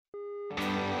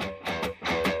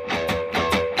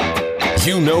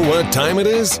You know what time it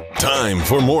is? Time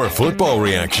for more football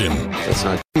reaction. That's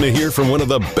not To hear from one of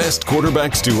the best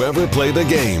quarterbacks to ever play the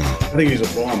game. I think he's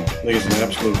a bomb. I think he's an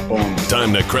absolute bomb.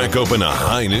 Time to crack open a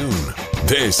high noon.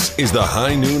 This is the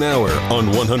High Noon Hour on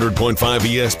 100.5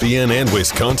 ESPN and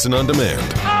Wisconsin On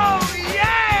Demand. Oh,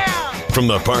 yeah! From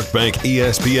the Park Bank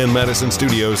ESPN Madison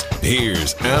Studios,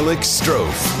 here's Alex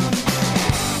Strouf.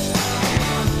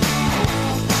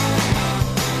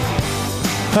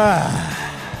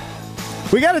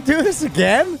 We got to do this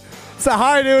again? It's a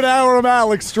High Noon Hour. I'm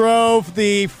Alex Strouf.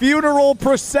 The funeral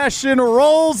procession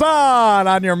rolls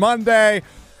on your Monday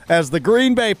as the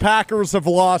Green Bay Packers have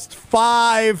lost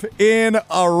 5 in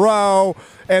a row,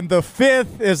 and the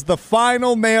 5th is the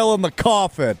final nail in the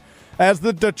coffin as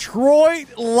the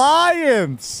Detroit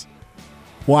Lions,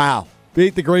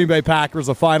 beat the Green Bay Packers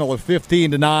a final of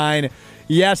 15-9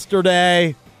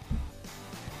 yesterday.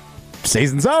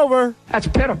 Season's over. That's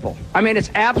pitiful. I mean,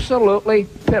 it's absolutely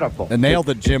pitiful. And nailed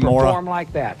it, Jim Mora. Perform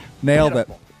like that. Nailed it.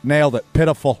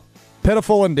 Pitiful.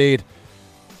 Pitiful indeed.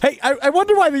 Hey, I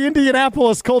wonder why the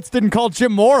Indianapolis Colts didn't call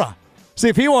Jim Mora. See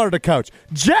if he wanted to coach.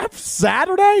 Jeff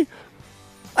Saturday?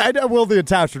 I know Will and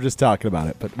Tausch were just talking about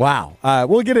it, but wow.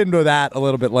 We'll get into that a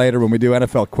little bit later when we do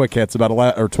NFL Quick Hits about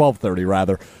 12:30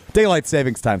 rather. Daylight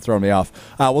savings time throwing me off.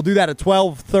 We'll do that at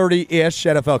 12:30-ish,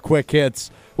 NFL Quick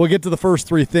Hits. We'll get to the first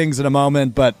 3 things in a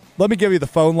moment, but let me give you the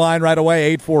phone line right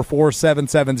away,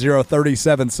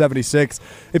 844-770-3776.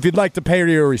 If you'd like to pay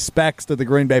your respects to the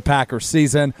Green Bay Packers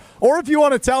season, or if you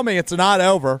want to tell me it's not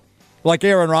over, like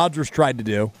Aaron Rodgers tried to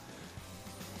do,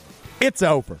 it's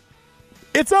over.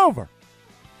 It's over.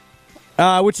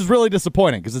 Which is really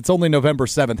disappointing because it's only November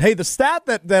 7th. Hey, the stat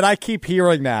that I keep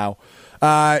hearing now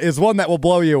is one that will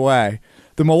blow you away.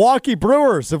 The Milwaukee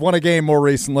Brewers have won a game more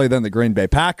recently than the Green Bay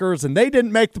Packers, and they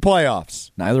didn't make the playoffs.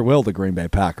 Neither will the Green Bay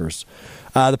Packers.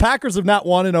 The Packers have not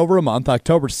won in over a month.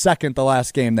 October 2nd, the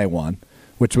last game they won,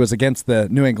 which was against the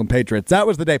New England Patriots. That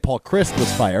was the day Paul Chryst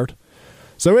was fired.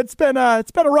 So it's been a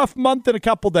rough month and a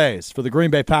couple days for the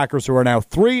Green Bay Packers, who are now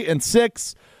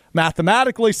 3-6,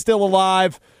 mathematically still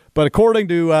alive. But according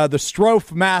to the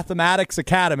Strouf Mathematics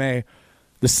Academy,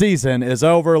 the season is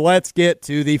over. Let's get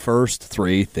to the first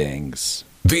 3 things.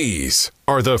 These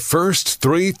are the first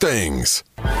 3 things.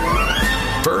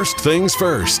 First things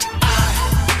first.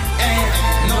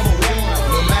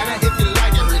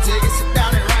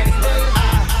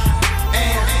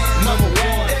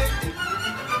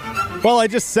 Well, I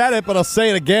just said it, but I'll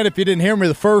say it again if you didn't hear me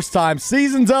the first time.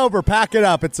 Season's over. Pack it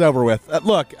up. It's over with.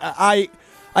 Look, I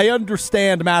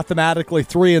understand mathematically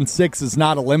 3-6 is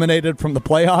not eliminated from the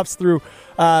playoffs through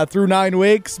 9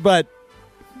 weeks, but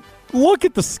look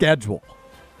at the schedule.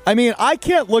 I mean, I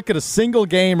can't look at a single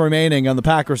game remaining on the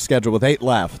Packers' schedule with 8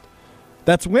 left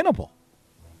that's winnable.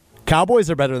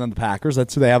 Cowboys are better than the Packers.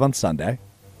 That's who they have on Sunday.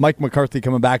 Mike McCarthy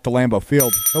coming back to Lambeau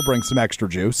Field. He'll bring some extra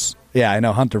juice. Yeah, I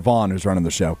know Hunter Vaughn, who's running the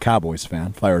show, Cowboys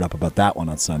fan, fired up about that one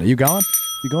on Sunday. You going?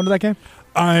 You going to that game?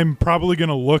 I'm probably going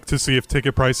to look to see if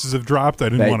ticket prices have dropped. I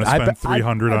didn't want to spend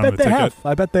 $300 on the ticket.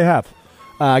 I bet they have.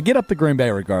 Get up to Green Bay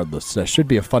regardless. Should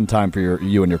be a fun time for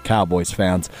you and your Cowboys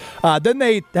fans. Then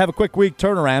they have a quick week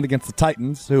turnaround against the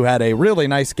Titans, who had a really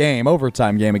nice game,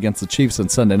 overtime game against the Chiefs on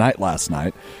Sunday night last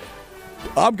night.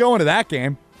 I'm going to that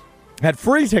game. Had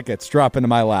free tickets drop into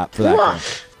my lap for that game.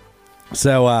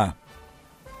 So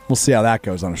we'll see how that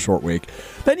goes on a short week.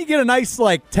 Then you get a nice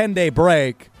 10-day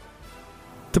break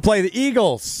to play the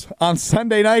Eagles on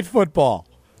Sunday Night Football.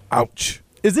 Ouch.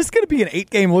 Is this going to be an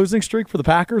 8-game losing streak for the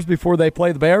Packers before they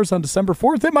play the Bears on December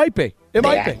 4th? It might be.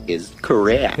 That is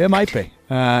correct. It might be.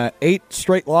 8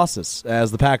 straight losses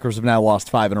as the Packers have now lost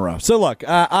 5 in a row. So, look,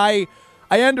 I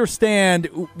understand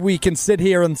we can sit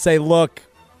here and say, look,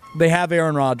 they have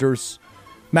Aaron Rodgers.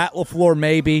 Matt LaFleur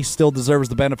maybe still deserves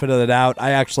the benefit of the doubt.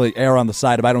 I actually err on the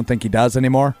side of I don't think he does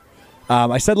anymore.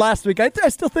 I said last week, I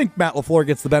still think Matt LaFleur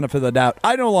gets the benefit of the doubt.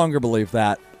 I no longer believe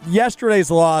that.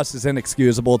 Yesterday's loss is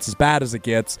inexcusable. It's as bad as it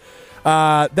gets.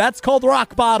 That's called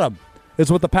rock bottom, is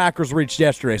what the Packers reached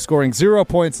yesterday, scoring 0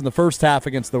 points in the first half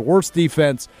against the worst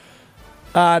defense,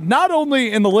 not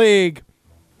only in the league,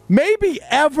 maybe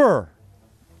ever.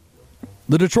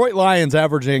 The Detroit Lions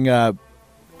averaging,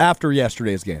 after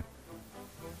yesterday's game,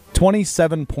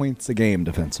 27 points a game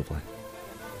defensively,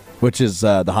 which is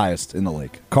the highest in the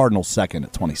league. Cardinals second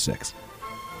at 26.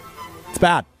 It's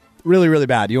bad. Really, really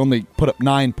bad. You only put up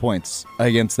 9 points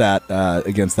against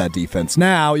that defense.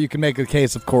 Now, you can make a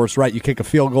case, of course, right? You kick a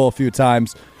field goal a few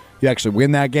times. You actually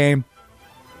win that game.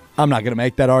 I'm not going to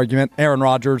make that argument. Aaron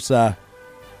Rodgers, I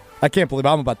can't believe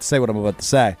I'm about to say what I'm about to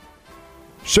say.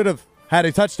 Should have had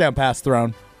a touchdown pass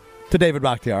thrown to David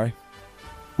Bakhtiari.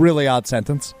 Really odd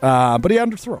sentence, but he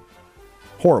underthrew.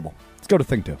 Horrible. Let's go to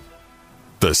thing 2.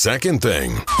 The second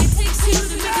thing.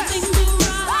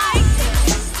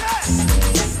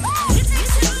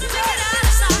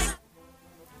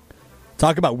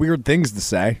 Talk about weird things to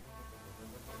say.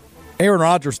 Aaron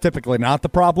Rodgers typically not the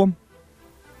problem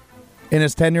in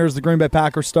his tenure as the Green Bay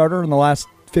Packers starter in the last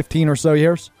 15 or so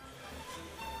years.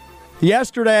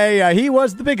 Yesterday, he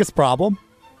was the biggest problem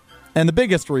and the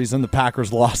biggest reason the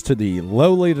Packers lost to the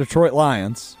lowly Detroit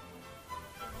Lions.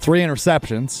 3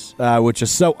 interceptions, which is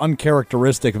so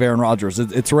uncharacteristic of Aaron Rodgers.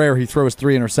 It's rare he throws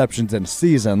 3 interceptions in a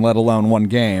season, let alone one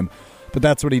game. But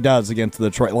that's what he does against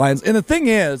the Detroit Lions. And the thing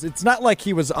is, it's not like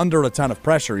he was under a ton of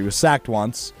pressure. He was sacked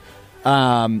once.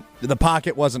 The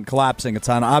pocket wasn't collapsing a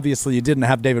ton. Obviously, you didn't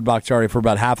have David Bakhtiari for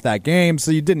about half that game,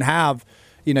 so you didn't have,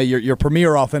 your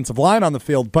premier offensive line on the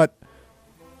field. But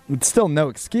it's still no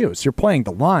excuse. You're playing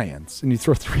the Lions, and you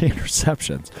throw 3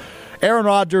 interceptions. Aaron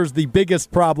Rodgers, the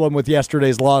biggest problem with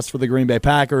yesterday's loss for the Green Bay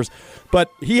Packers,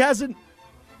 but he hasn't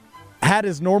had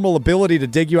his normal ability to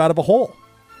dig you out of a hole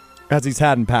as he's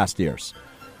had in past years.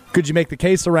 Could you make the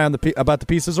case about the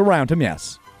pieces around him?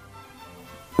 Yes.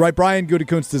 Right, Brian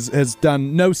Gutekunst has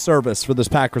done no service for this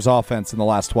Packers offense in the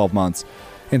last 12 months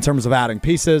in terms of adding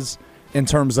pieces, in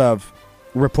terms of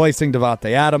replacing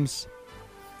Devontae Adams.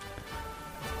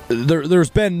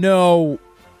 There's been no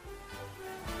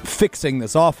fixing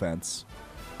this offense,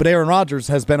 but Aaron Rodgers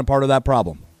has been a part of that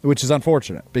problem, which is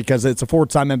unfortunate because it's a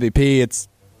 4-time MVP. It's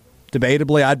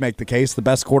debatably, I'd make the case, the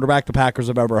best quarterback the Packers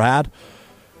have ever had.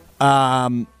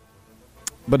 But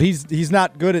he's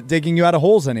not good at digging you out of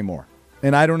holes anymore.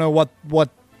 And I don't know what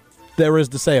there is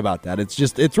to say about that.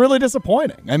 It's really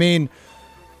disappointing. I mean,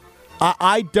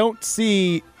 I don't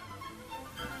see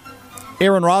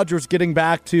Aaron Rodgers getting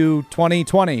back to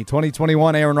 2020,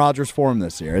 2021 Aaron Rodgers form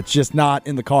this year. It's just not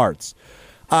in the cards.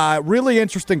 Really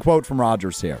interesting quote from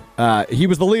Rodgers here. He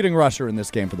was the leading rusher in this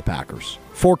game for the Packers.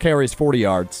 4 carries, 40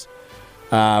 yards,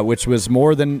 which was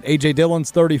more than A.J.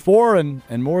 Dillon's 34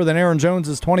 and more than Aaron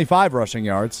Jones's 25 rushing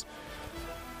yards.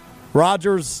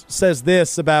 Rodgers says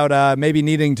this about maybe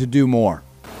needing to do more.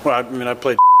 Well, I mean, I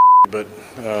played but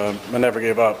I never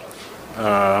gave up.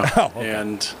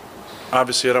 And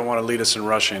obviously I don't want to lead us in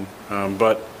rushing,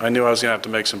 but I knew I was going to have to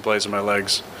make some plays with my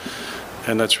legs.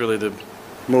 And that's really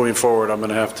moving forward, I'm going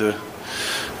to have to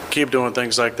keep doing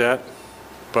things like that.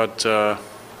 But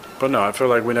no, I feel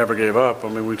like we never gave up. I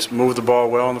mean, we moved the ball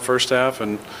well in the first half,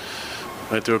 and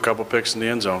I threw a couple picks in the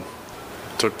end zone.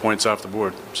 Took points off the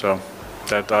board. So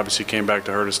that obviously came back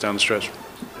to hurt us down the stretch.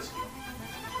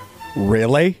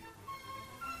 Really?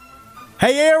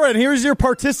 Hey, Aaron, here's your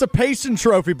participation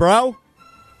trophy, bro.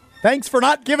 Thanks for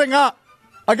not giving up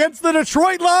against the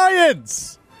Detroit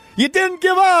Lions. You didn't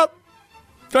give up.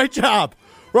 Great job.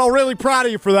 We're all really proud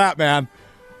of you for that, man.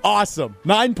 Awesome.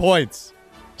 9 points.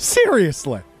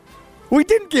 Seriously. We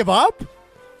didn't give up?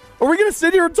 Are we going to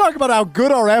sit here and talk about how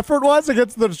good our effort was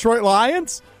against the Detroit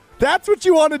Lions? That's what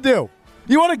you want to do.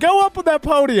 You want to go up on that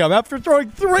podium after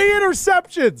throwing 3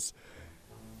 interceptions.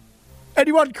 And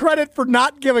you want credit for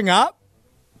not giving up?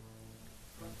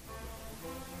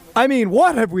 I mean,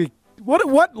 what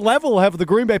level have the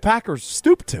Green Bay Packers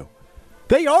stooped to?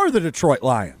 They are the Detroit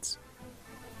Lions.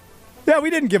 Yeah, we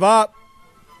didn't give up.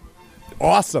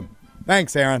 Awesome.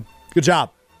 Thanks, Aaron. Good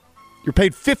job. You're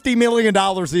paid $50 million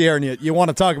a year, and you want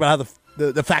to talk about how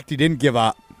the fact you didn't give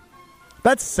up.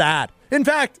 That's sad. In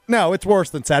fact, no, it's worse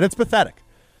than sad. It's pathetic.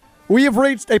 We have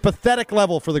reached a pathetic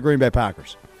level for the Green Bay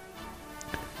Packers.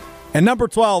 And number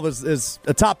 12 is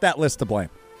atop that list to blame.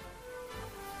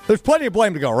 There's plenty of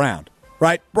blame to go around,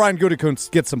 right? Brian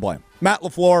Gutekunst gets some blame. Matt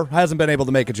LaFleur hasn't been able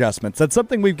to make adjustments. That's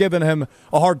something we've given him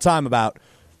a hard time about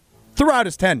throughout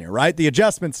his tenure, right? The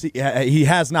adjustments he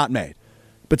has not made.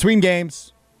 Between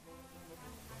games,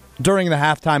 during the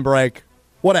halftime break,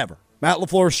 whatever. Matt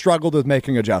LaFleur struggled with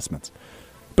making adjustments.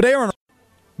 But Aaron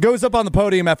goes up on the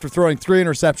podium after throwing 3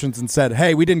 interceptions and said,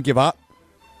 hey, we didn't give up.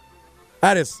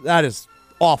 That is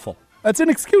awful. That's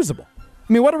inexcusable.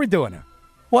 I mean, what are we doing here?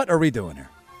 What are we doing here?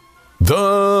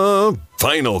 The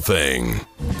final thing.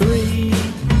 3,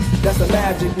 that's a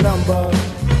magic number.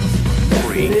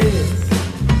 Yes, it is.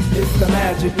 It's the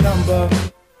magic number.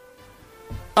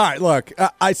 All right, look,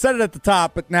 I said it at the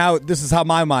top, but now this is how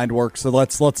my mind works, so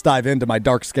let's dive into my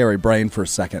dark, scary brain for a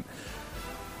second.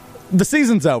 The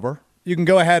season's over. You can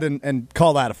go ahead and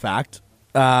call that a fact.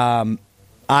 I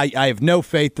have no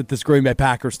faith that this Green Bay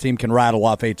Packers team can rattle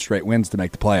off 8 straight wins to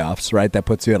make the playoffs, right? That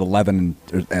puts you at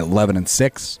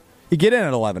 11-6. You get in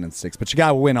at 11-6, but you got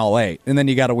to win all 8, and then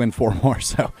you got to win 4 more.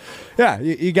 So, yeah,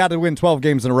 you got to win 12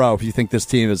 games in a row if you think this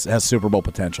team has Super Bowl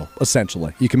potential,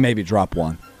 essentially. You can maybe drop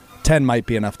 1. 10 might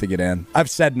be enough to get in. I've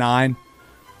said 9.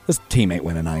 This team ain't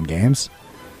winning 9 games.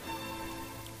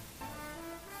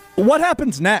 What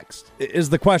happens next is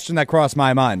the question that crossed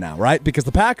my mind now, right? Because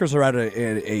the Packers are at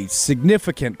a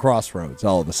significant crossroads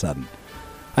all of a sudden.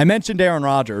 I mentioned Aaron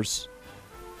Rodgers.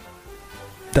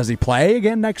 Does he play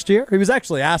again next year? He was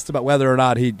actually asked about whether or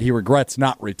not he regrets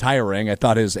not retiring. I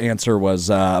thought his answer was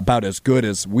about as good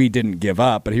as we didn't give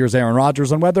up. But here's Aaron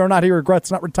Rodgers on whether or not he regrets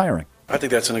not retiring. I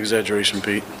think that's an exaggeration,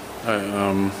 Pete.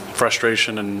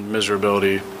 Frustration and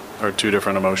miserability are 2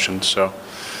 different emotions. So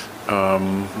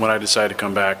when I decided to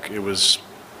come back, it was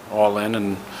all in,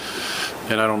 and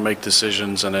I don't make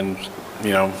decisions and then,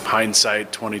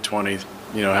 hindsight 2020,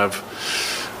 have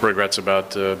regrets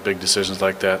about big decisions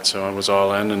like that. So I was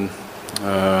all in, and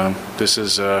this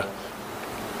is a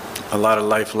lot of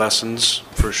life lessons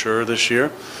for sure this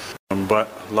year. But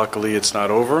luckily it's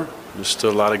not over. There's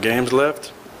still a lot of games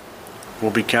left.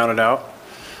 We'll be counted out,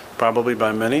 probably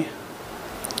by many,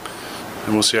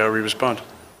 and we'll see how we respond.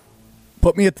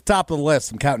 Put me at the top of the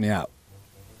list. I'm counting you out.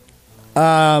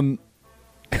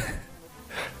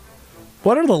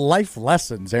 What are the life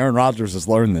lessons Aaron Rodgers has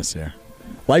learned this year?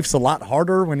 Life's a lot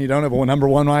harder when you don't have a number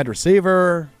 1 wide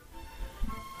receiver.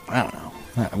 I don't know.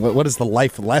 What is the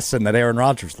life lesson that Aaron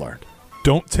Rodgers learned?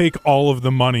 Don't take all of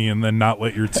the money and then not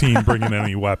let your team bring in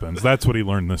any weapons. That's what he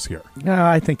learned this year. No,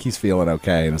 I think he's feeling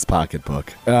okay in his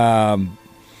pocketbook. I'm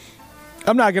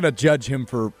not going to judge him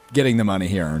for getting the money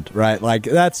he earned, right? I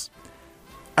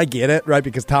get it, right?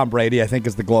 Because Tom Brady, I think,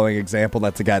 is the glowing example.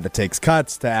 That's a guy that takes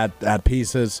cuts to add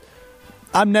pieces.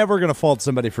 I'm never going to fault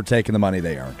somebody for taking the money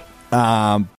they earned.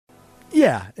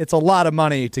 Yeah, it's a lot of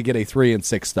money to get a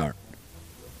 3-6 start.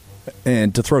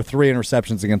 And to throw 3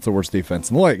 interceptions against the worst defense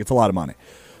in the league, it's a lot of money.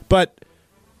 But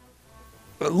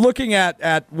looking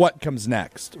at what comes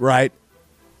next, right?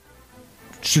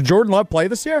 Should Jordan Love play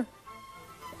this year?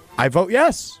 I vote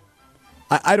yes.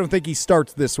 I don't think he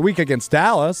starts this week against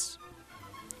Dallas.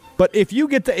 But if you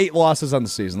get to 8 losses on the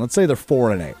season, let's say they're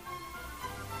 4-8.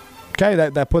 Okay,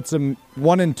 that puts them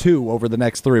 1-2 over the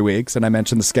next 3 weeks. And I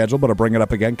mentioned the schedule, but I'll bring it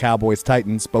up again. Cowboys,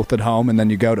 Titans, both at home, and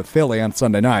then you go to Philly on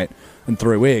Sunday night in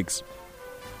 3 weeks.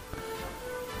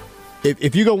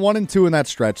 If you go 1-2 in that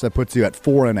stretch, that puts you at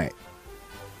 4-8.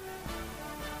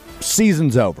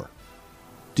 Season's over.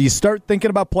 Do you start thinking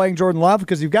about playing Jordan Love?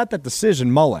 Because you've got that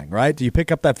decision mulling, right? Do you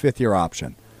pick up that 5th-year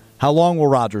option? How long will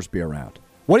Rodgers be around?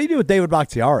 What do you do with David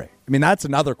Bakhtiari? I mean, that's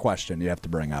another question you have to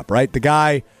bring up, right? The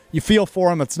guy, you feel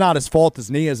for him. It's not his fault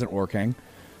his knee isn't working,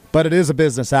 but it is a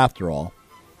business after all.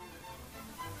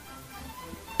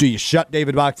 Do you shut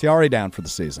David Bakhtiari down for the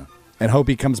season and hope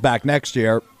he comes back next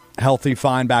year, healthy,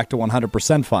 fine, back to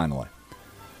 100% finally?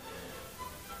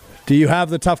 Do you have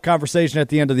the tough conversation at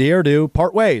the end of the year to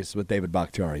part ways with David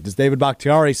Bakhtiari? Does David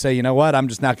Bakhtiari say, you know what, I'm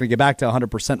just not going to get back to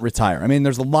 100% retire? I mean,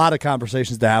 there's a lot of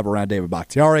conversations to have around David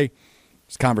Bakhtiari.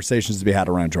 There's conversations to be had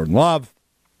around Jordan Love.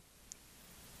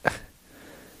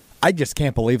 I just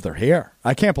can't believe they're here.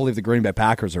 I can't believe the Green Bay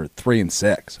Packers are at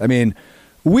 3-6. I mean,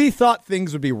 we thought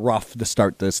things would be rough to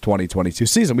start this 2022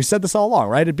 season. We said this all along,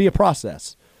 right? It'd be a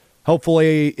process.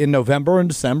 Hopefully in November and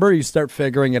December, you start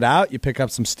figuring it out, you pick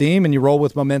up some steam, and you roll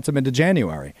with momentum into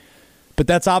January. But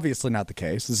that's obviously not the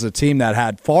case. This is a team that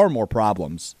had far more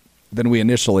problems than we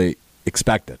initially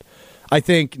expected. I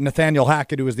think Nathaniel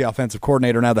Hackett, who is the offensive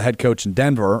coordinator, now the head coach in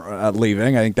Denver,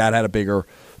 leaving, I think that had a bigger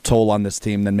toll on this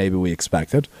team than maybe we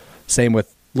expected. Same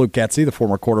with Luke Getsy, the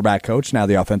former quarterback coach, now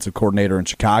the offensive coordinator in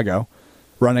Chicago,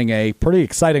 running a pretty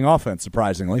exciting offense,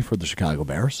 surprisingly, for the Chicago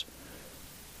Bears.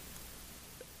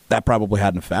 That probably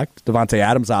had an effect. Devontae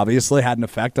Adams obviously had an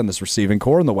effect on this receiving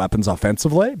core and the weapons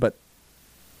offensively, but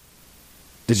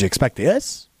did you expect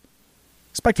this?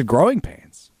 Expected growing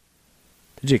pains.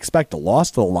 Did you expect a loss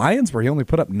to the Lions where he only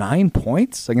put up 9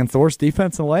 points against the worst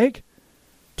defense in the league?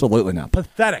 Absolutely not.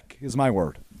 Pathetic is my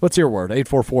word. What's your word?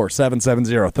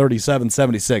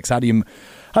 844-770-3776.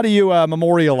 How do you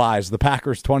memorialize the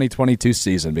Packers 2022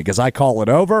 season? Because I call it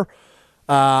over.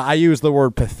 I use the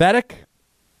word pathetic.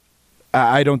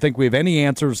 I don't think we have any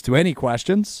answers to any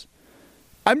questions.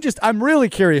 I'm really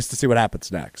curious to see what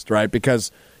happens next, right?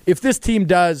 Because if this team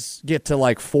does get to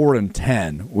like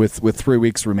 4-10 with 3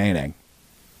 weeks remaining,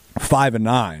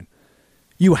 5-9,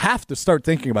 you have to start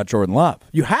thinking about Jordan Love.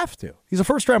 You have to. He's a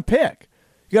first-round pick.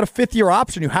 You got a 5th-year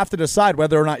option. You have to decide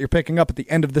whether or not you're picking up at the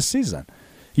end of the season.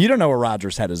 You don't know where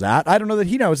Rodgers' head is at. I don't know that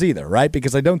he knows either, right?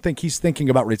 Because I don't think he's thinking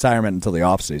about retirement until the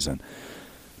offseason.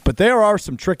 But there are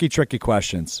some tricky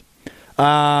questions.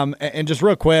 And just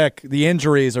real quick, the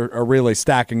injuries are really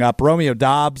stacking up. Romeo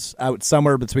Doubs out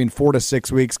somewhere between 4 to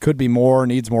 6 weeks, could be more,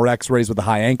 needs more x-rays with a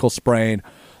high ankle sprain.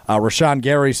 Rashawn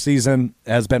Gary's season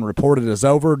has been reported as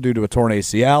over due to a torn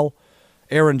ACL.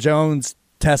 Aaron Jones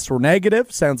tests were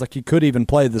negative. Sounds like he could even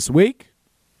play this week,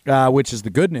 which is the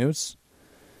good news.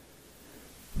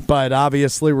 But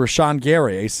obviously, Rashawn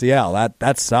Gary, ACL,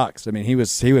 that sucks. I mean, he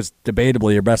was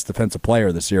debatably your best defensive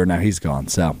player this year. Now he's gone.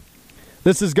 So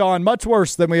this has gone much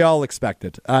worse than we all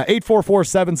expected.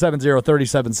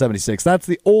 844-770-3776. That's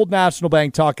the Old National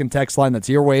Bank talk and text line. That's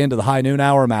your way into the high noon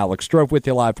hour. I'm Alex Strouf with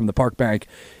you live from the Park Bank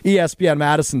ESPN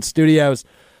Madison studios.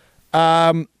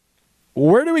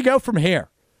 Where do we go from here?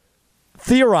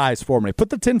 Theorize for me. Put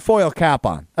the tinfoil cap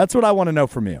on. That's what I want to know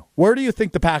from you. Where do you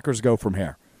think the Packers go from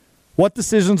here? What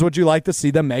decisions would you like to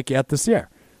see them make yet this year?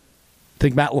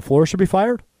 Think Matt LaFleur should be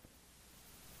fired?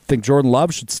 Think Jordan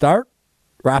Love should start?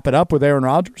 Wrap it up with Aaron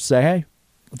Rodgers? Say, hey,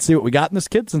 let's see what we got in this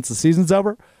kid since the season's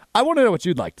over? I want to know what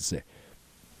you'd like to see.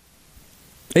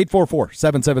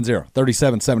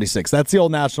 844-770-3776. That's the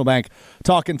Old National Bank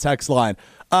talk and text line.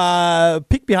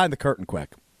 Peek behind the curtain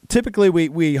quick. Typically,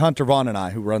 we Hunter Vaughn and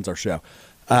I, who runs our show,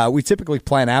 we typically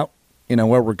plan out,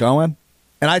 where we're going.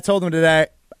 And I told him today,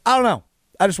 I don't know.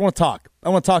 I just want to talk. I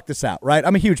want to talk this out, right?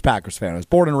 I'm a huge Packers fan. I was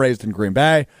born and raised in Green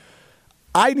Bay.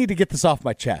 I need to get this off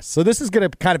my chest. So this is going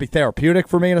to kind of be therapeutic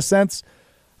for me in a sense.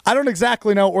 I don't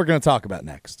exactly know what we're going to talk about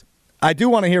next. I do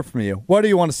want to hear from you. What do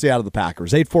you want to see out of the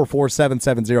Packers?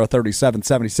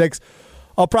 844-770-3776.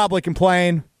 I'll probably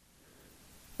complain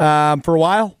for a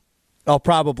while. I'll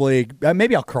probably,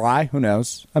 maybe I'll cry. Who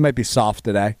knows? I might be soft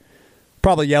today.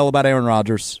 Probably yell about Aaron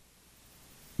Rodgers.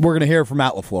 We're going to hear from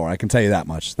Matt LaFleur. I can tell you that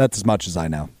much. That's as much as I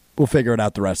know. We'll figure it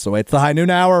out the rest of the way. It's the High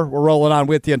Noon Hour. We're rolling on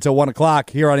with you until 1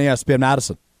 o'clock here on ESPN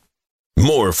Madison.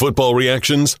 More football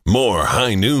reactions, more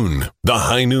High Noon. The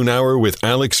High Noon Hour with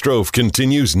Alex Strouf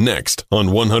continues next on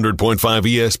 100.5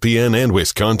 ESPN and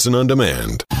Wisconsin On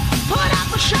Demand. Put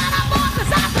up a shut up, boy,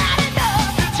 'cause I've had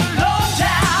enough. It's a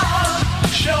low-down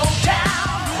showdown.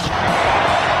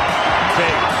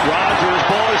 Big Rodgers,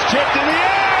 ball is tipped in the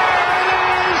air. It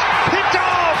is picked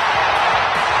off.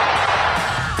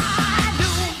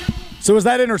 So was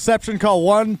that interception call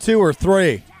 1, 2, or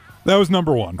 3? That was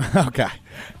number 1. Okay.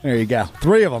 There you go.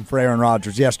 3 of them for Aaron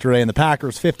Rodgers yesterday, and the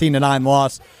Packers 15-9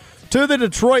 loss to the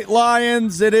Detroit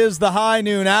Lions. It is the High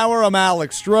Noon Hour. I'm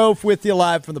Alex Strouf with you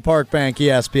live from the Park Bank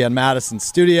ESPN Madison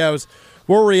studios.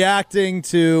 We're reacting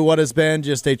to what has been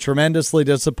just a tremendously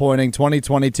disappointing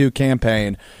 2022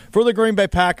 campaign for the Green Bay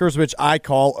Packers, which I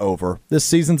call over. This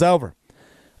season's over.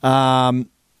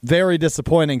 Very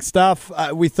disappointing stuff.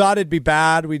 We thought it'd be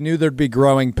bad. We knew there'd be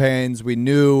growing pains. We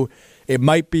knew it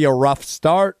might be a rough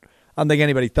start. I don't think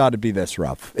anybody thought it'd be this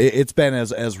rough. It's been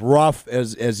as rough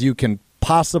as you can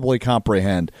possibly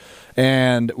comprehend.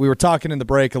 And we were talking in the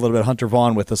break a little bit, Hunter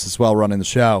Vaughn with us as well, running the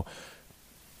show.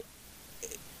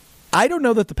 I don't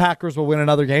know that the Packers will win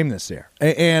another game this year.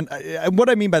 And what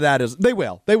I mean by that is they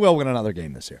will. They will win another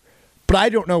game this year. But I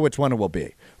don't know which one it will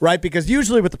be, right? Because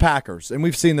usually with the Packers, and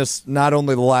we've seen this not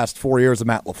only the last 4 years of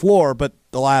Matt LaFleur, but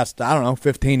the last,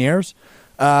 15 years,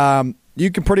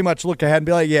 you can pretty much look ahead and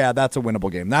be like, yeah, that's a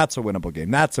winnable game. That's a winnable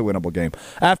game. That's a winnable game.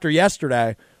 After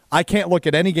yesterday, I can't look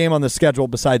at any game on the schedule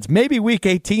besides maybe Week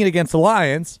 18 against the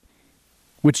Lions,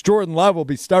 which Jordan Love will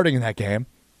be starting in that game,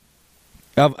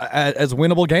 as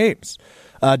winnable games.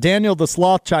 Daniel the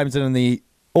Sloth chimes in the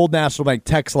Old National Bank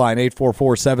text line,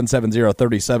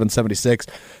 844-770-3776,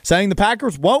 saying the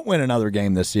Packers won't win another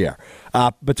game this year.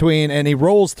 And he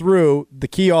rolls through the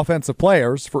key offensive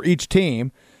players for each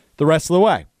team the rest of the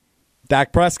way.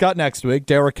 Dak Prescott next week,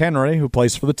 Derrick Henry, who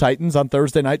plays for the Titans on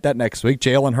Thursday night that next week,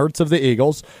 Jalen Hurts of the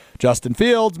Eagles, Justin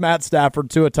Fields, Matt Stafford,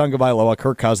 Tua Tagovailoa,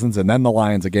 Kirk Cousins, and then the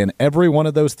Lions again. Every one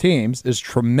of those teams is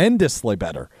tremendously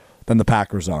better than the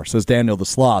Packers are, says Daniel the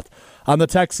Sloth on the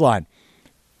text line.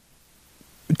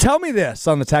 Tell me this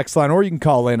on the text line, or you can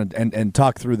call in and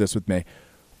talk through this with me.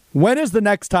 When is the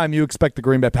next time you expect the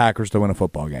Green Bay Packers to win a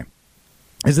football game?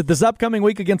 Is it this upcoming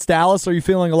week against Dallas? Are you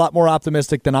feeling a lot more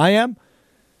optimistic than I am?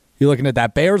 You looking at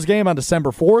that Bears game on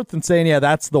December 4th and saying, yeah,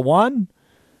 that's the one?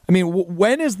 I mean,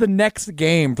 when is the next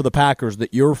game for the Packers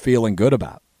that you're feeling good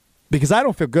about? Because I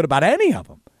don't feel good about any of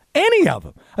them. Any of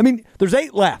them. I mean, there's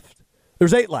 8 left.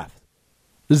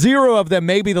 0 of them,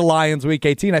 maybe the Lions Week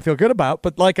 18, I feel good about.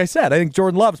 But like I said, I think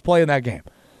Jordan Love's playing that game.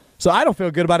 So I don't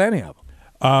feel good about any of them.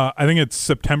 I think it's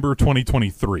September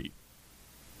 2023.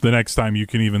 The next time you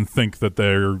can even think that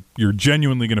you're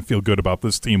genuinely going to feel good about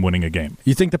this team winning a game.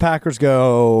 You think the Packers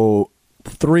go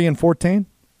 3-14?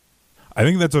 I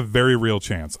think that's a very real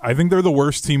chance. I think they're the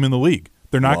worst team in the league.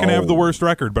 They're not going to have the worst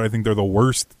record, but I think they're the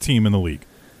worst team in the league.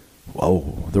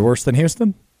 Whoa. They're worse than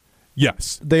Houston?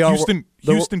 Yes. They are.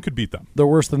 Houston could beat them. They're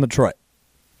worse than Detroit.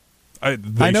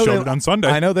 They showed it on Sunday.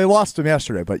 I know they lost them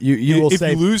yesterday, but you will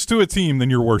say... If you lose to a team, then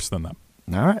you're worse than them.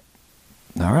 All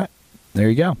right. There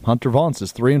you go. Hunter Vaughn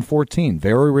says 3-14.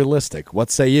 Very realistic.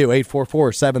 What say you?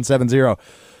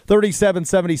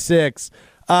 844-770-3776.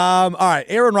 All right,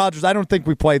 Aaron Rodgers, I don't think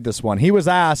we played this one. He was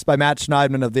asked by Matt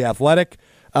Schneidman of The Athletic,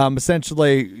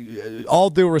 essentially, all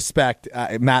due respect,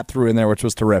 Matt threw in there, which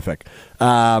was terrific.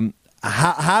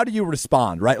 How do you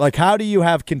respond, right? Like, how do you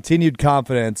have continued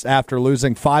confidence after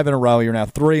losing 5 in a row? You're now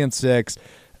 3-6.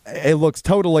 It looks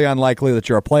totally unlikely that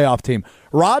you're a playoff team.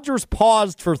 Rodgers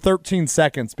paused for 13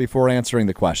 seconds before answering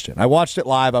the question. I watched it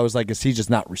live. I was like, is he just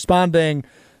not responding?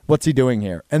 What's he doing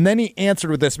here? And then he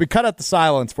answered with this. We cut out the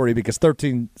silence for you because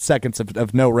 13 seconds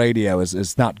of no radio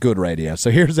is not good radio. So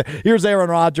here's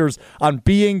Aaron Rodgers on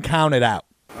being counted out.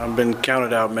 I've been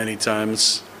counted out many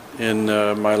times in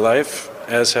my life,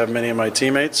 as have many of my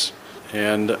teammates,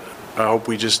 and I hope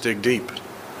we just dig deep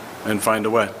and find a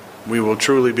way. We will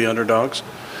truly be underdogs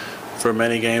for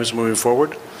many games moving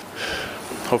forward.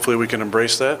 Hopefully we can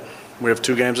embrace that. We have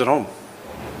 2 games at home.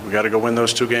 We got to go win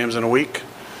those 2 games in a week,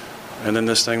 and then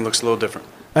this thing looks a little different.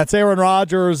 That's Aaron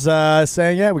Rodgers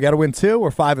saying, yeah, we got to win 2.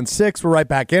 We're 5-6. We're right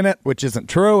back in it, which isn't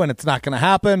true, and it's not going to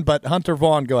happen. But Hunter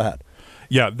Vaughn, go ahead.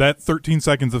 Yeah, that 13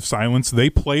 seconds of silence, they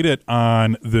played it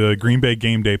on the Green Bay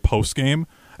game day postgame,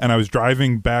 and I was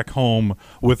driving back home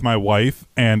with my wife,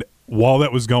 and while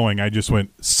that was going, I just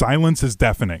went, silence is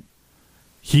deafening.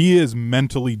 He is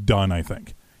mentally done, I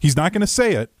think. He's not going to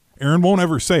say it. Aaron won't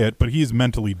ever say it, but he is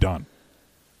mentally done.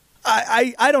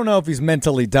 I don't know if he's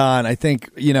mentally done. I think,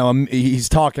 he's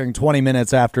talking 20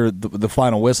 minutes after the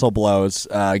final whistle blows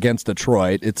against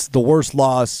Detroit. It's the worst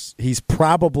loss he's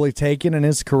probably taken in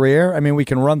his career. I mean, we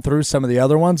can run through some of the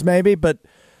other ones maybe, but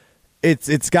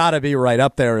it's got to be right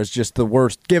up there as just the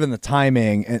worst, given the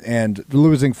timing and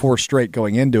losing 4 straight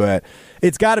going into it.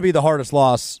 It's got to be the hardest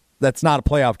loss that's not a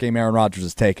playoff game Aaron Rodgers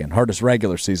has taken. Hardest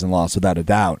regular season loss, without a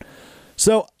doubt.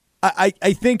 So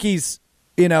I think he's,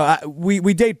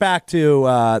 we date back to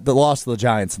the loss of the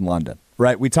Giants in London,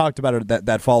 right? We talked about it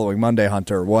that following Monday,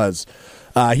 Hunter, was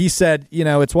he said,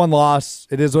 it's one loss.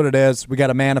 It is what it is. We got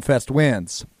to manifest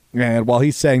wins. And while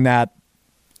he's saying that,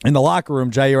 in the locker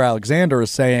room, Jair Alexander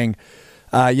is saying,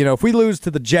 if we lose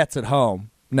to the Jets at home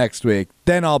next week,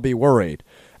 then I'll be worried.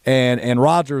 And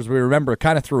Rodgers, we remember,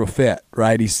 kind of threw a fit,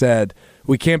 right? He said,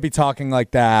 we can't be talking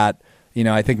like that.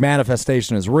 I think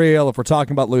manifestation is real. If we're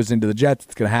talking about losing to the Jets,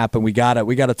 it's going to happen. We got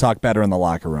to talk better in the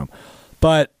locker room.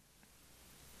 But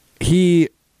he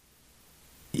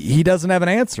doesn't have an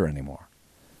answer anymore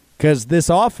because this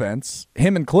offense,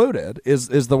 him included,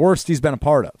 is the worst he's been a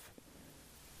part of.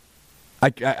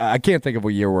 I can't think of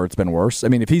a year where it's been worse. I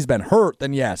mean, if he's been hurt,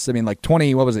 then yes. I mean, like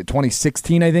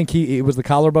 2016, I think it was the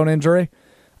collarbone injury.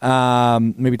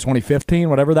 Maybe 2015,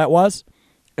 whatever that was.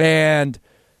 And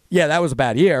yeah, that was a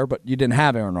bad year, but you didn't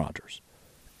have Aaron Rodgers.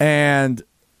 And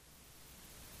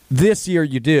this year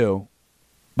you do,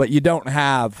 but you don't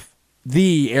have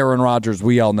the Aaron Rodgers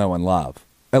we all know and love,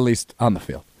 at least on the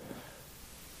field.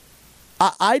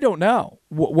 I don't know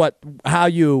how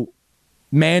you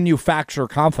manufacture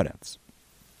confidence.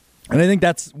 And I think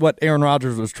that's what Aaron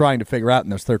Rodgers was trying to figure out in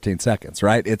those 13 seconds,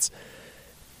 right? It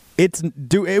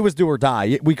was do or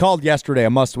die. We called yesterday a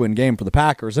must-win game for the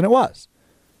Packers, and it was.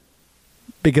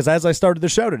 Because as I started the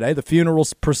show today, the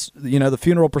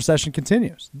funeral procession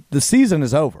continues. The season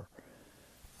is over.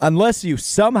 Unless you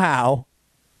somehow,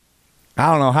 I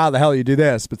don't know how the hell you do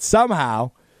this, but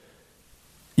somehow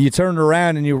you turn it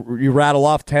around and you rattle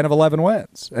off 10 of 11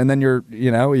 wins. And then you're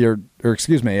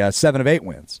 7 of 8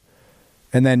 wins.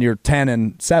 And then you're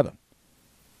 10-7.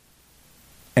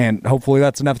 And hopefully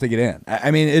that's enough to get in. I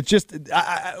mean, it's just,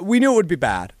 we knew it would be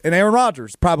bad. And Aaron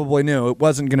Rodgers probably knew it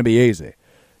wasn't going to be easy,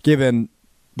 given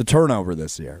the turnover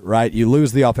this year, right? You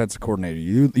lose the offensive coordinator.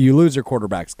 You lose your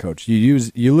quarterback's coach.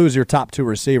 You lose your top 2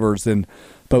 receivers in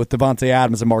both Devontae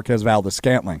Adams and Marquez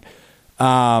Valdes-Scantling.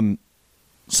 So,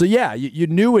 yeah, you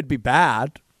knew it'd be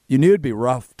bad. You knew it'd be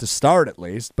rough to start at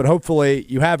least, but hopefully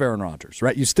you have Aaron Rodgers,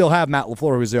 right? You still have Matt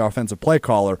LaFleur, who's the offensive play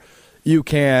caller. You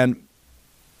can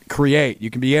create. You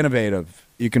can be innovative.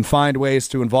 You can find ways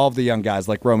to involve the young guys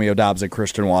like Romeo Doubs and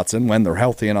Christian Watson when they're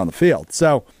healthy and on the field.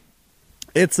 So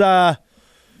it's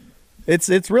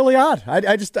really odd.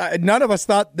 None of us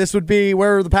thought this would be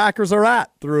where the Packers are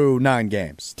at through 9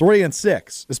 games,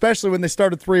 3-6, especially when they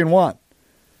started 3-1.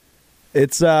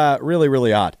 It's really,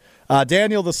 really odd.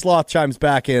 Daniel the Sloth chimes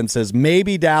back in, says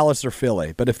maybe Dallas or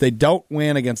Philly, but if they don't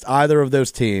win against either of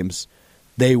those teams,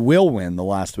 they will win the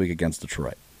last week against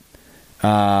Detroit.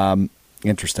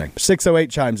 Interesting. 608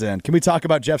 chimes in. Can we talk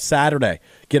about Jeff Saturday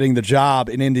getting the job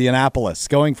in Indianapolis,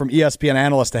 going from ESPN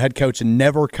analyst to head coach and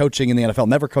never coaching in the NFL,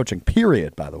 never coaching,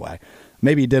 period, by the way.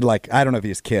 Maybe he did, I don't know if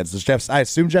he has kids. I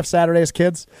assume Jeff Saturday has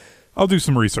kids, I'll do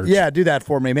some research. Yeah, do that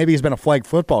for me. Maybe he's been a flag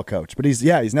football coach, but he's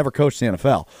never coached the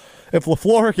NFL. If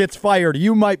LaFleur gets fired,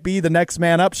 you might be the next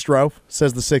man up, Strouf,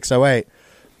 says the 608.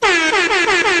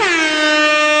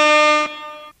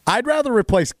 I'd rather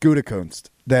replace Gutekunst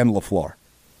than LaFleur.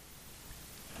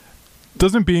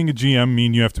 Doesn't being a GM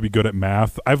mean you have to be good at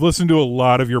math? I've listened to a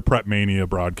lot of your Prep Mania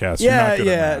broadcasts. You're not good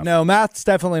at math. No, math's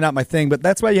definitely not my thing, but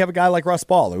that's why you have a guy like Russ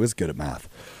Ball who is good at math.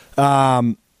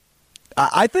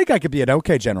 I think I could be an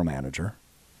okay general manager.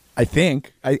 I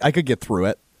think. I could get through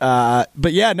it.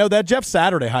 But yeah, no, that Jeff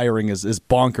Saturday hiring is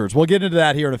bonkers. We'll get into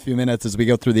that here in a few minutes as we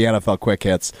go through the NFL quick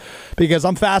hits because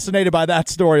I'm fascinated by that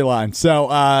storyline. So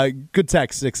good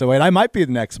text, 608. I might be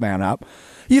the next man up.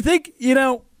 You think,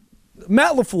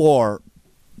 Matt LaFleur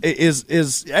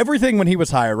is everything when he was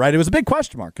hired, right? It was a big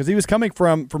question mark because he was coming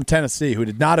from Tennessee, who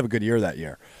did not have a good year that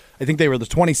year. I think they were the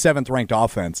 27th ranked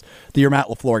offense the year Matt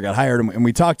LaFleur got hired, and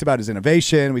we talked about his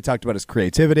innovation, we talked about his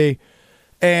creativity,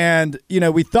 and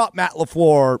we thought Matt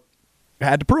LaFleur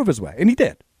had to prove his way, and he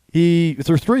did.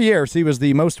 Through 3 years, he was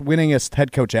the most winningest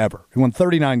head coach ever. He won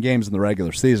 39 games in the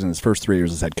regular season his first 3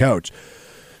 years as head coach.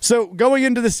 So going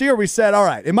into this year, we said, all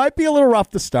right, it might be a little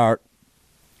rough to start.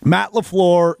 Matt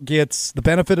LaFleur gets the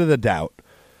benefit of the doubt,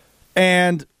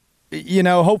 and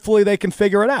hopefully they can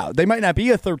figure it out. They might not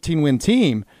be a 13-win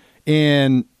team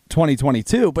in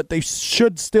 2022, but they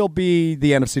should still be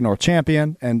the NFC North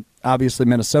champion, and obviously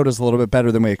Minnesota's a little bit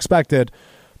better than we expected,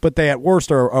 but they at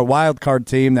worst are a wild card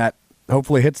team that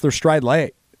hopefully hits their stride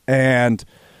late, and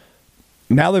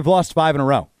now they've lost 5 in a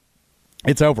row.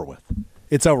 It's over with.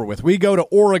 It's over with. We go to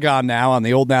Oregon now on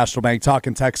the Old National Bank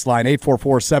talking text line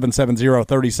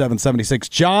 844-770-3776.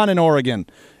 John in Oregon,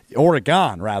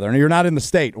 and you're not in the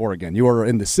state, Oregon. You are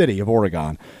in the city of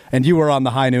Oregon, and you are on the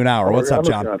High Noon Hour. What's up,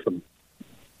 John?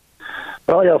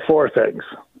 Well, I got 4 things.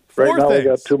 Right now, we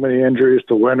got too many injuries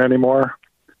to win anymore.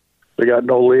 We got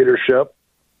no leadership.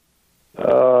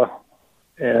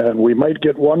 And we might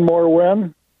get one more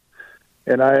win.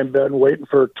 And I have been waiting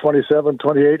for 27,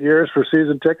 28 years for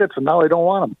season tickets, and now I don't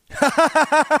want them.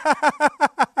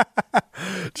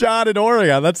 John in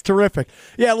Oregon, that's terrific.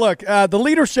 Yeah, look, the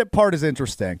leadership part is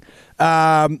interesting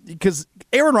because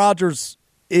Aaron Rodgers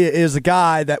is a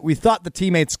guy that we thought the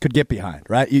teammates could get behind,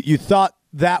 right? You thought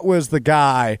that was the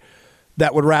guy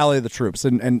that would rally the troops,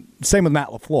 and same with Matt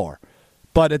LaFleur.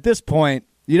 But at this point,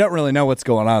 you don't really know what's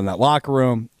going on in that locker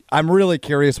room. I'm really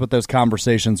curious what those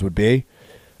conversations would be.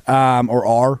 Or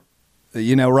are,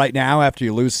 right now after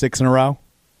you lose 6 in a row,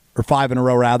 or 5 in a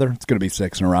row rather, it's going to be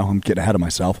 6 in a row. I'm getting ahead of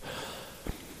myself.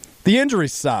 The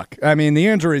injuries suck. I mean, the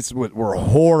injuries were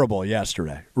horrible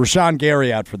yesterday. Rashawn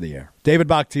Gary out for the year. David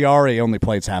Bakhtiari only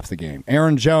plays half the game.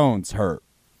 Aaron Jones hurt.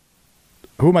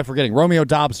 Who am I forgetting? Romeo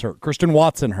Doubs hurt. Christian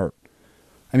Watson hurt.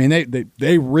 I mean,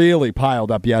 they really piled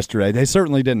up yesterday. They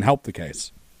certainly didn't help the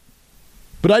case.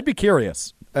 But I'd be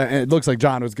curious. It looks like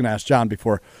John was going to ask John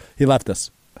before he left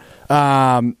us.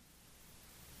 Do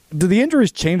the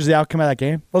injuries change the outcome of that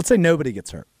game? Let's say nobody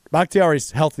gets hurt.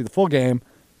 Bakhtiari's healthy the full game.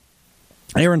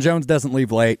 Aaron Jones doesn't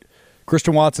leave late.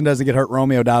 Christian Watson doesn't get hurt.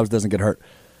 Romeo Doubs doesn't get hurt.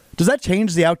 Does that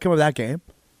change the outcome of that game?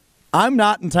 I'm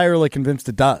not entirely convinced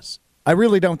it does. I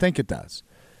really don't think it does.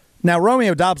 Now,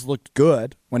 Romeo Doubs looked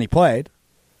good when he played,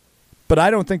 but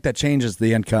I don't think that changes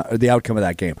the outcome of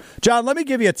that game. John, let me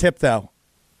give you a tip, though.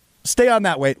 Stay on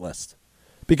that wait list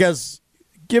because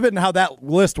given how that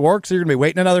list works, you're going to be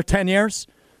waiting another 10 years.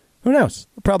 Who knows?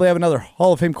 We'll probably have another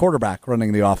Hall of Fame quarterback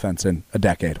running the offense in a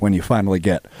decade when you finally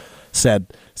get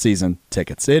said season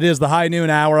tickets. It is the High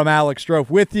Noon Hour. I'm Alex Strouf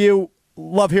with you.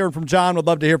 Love hearing from John. Would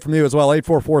love to hear from you as well.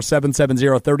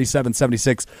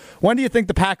 844-770-3776. When do you think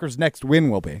the Packers' next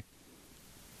win will be?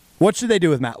 What should they do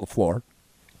with Matt LaFleur?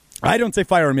 I don't say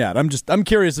fire him yet. I'm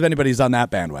curious if anybody's on that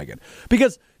bandwagon.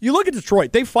 Because you look at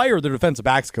Detroit, they fired their defensive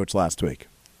backs coach last week.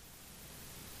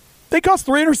 They caused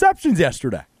 3 interceptions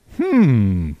yesterday.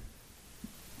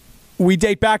 We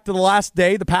date back to the last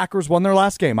day the Packers won their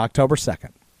last game, October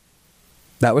 2nd.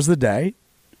 That was the day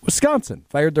Wisconsin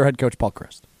fired their head coach, Paul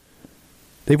Chryst.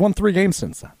 They've won 3 games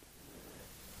since then.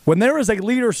 When there is a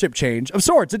leadership change of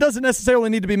sorts, it doesn't necessarily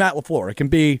need to be Matt LaFleur. It can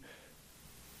be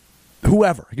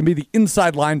whoever. It can be the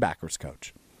inside linebackers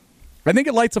coach. I think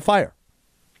it lights a fire.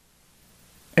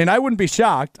 And I wouldn't be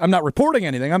shocked. I'm not reporting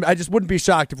anything. I just wouldn't be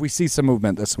shocked if we see some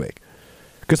movement this week.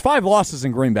 Because 5 losses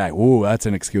in Green Bay, ooh, that's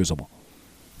inexcusable.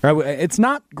 It's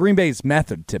not Green Bay's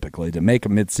method, typically, to make a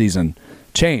midseason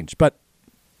change. But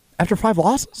after 5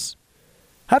 losses,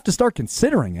 I have to start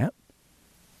considering it.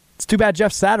 It's too bad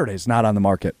Jeff Saturday's not on the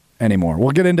market anymore. We'll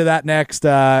get into that next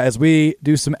as we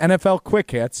do some NFL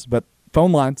quick hits. But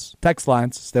Phone lines, text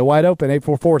lines, still wide open,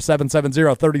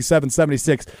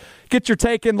 844-770-3776. Get your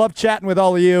take in. Love chatting with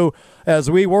all of you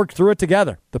as we work through it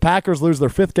together. The Packers lose their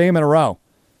 5th game in a row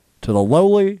to the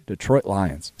lowly Detroit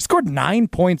Lions. He scored 9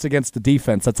 points against the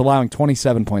defense that's allowing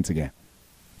 27 points a game.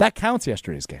 That counts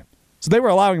yesterday's game. So they were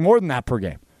allowing more than that per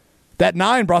game. That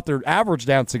 9 brought their average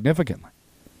down significantly.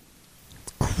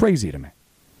 It's crazy to me.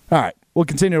 All right, we'll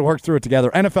continue to work through it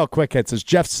together. NFL Quick Hits as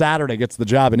Jeff Saturday gets the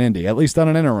job in Indy, at least on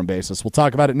an interim basis. We'll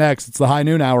talk about it next. It's the High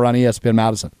Noon Hour on ESPN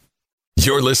Madison.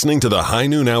 You're listening to the High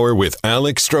Noon Hour with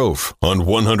Alex Strouf on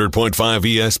 100.5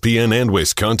 ESPN and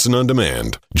Wisconsin On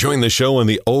Demand. Join the show on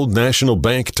the Old National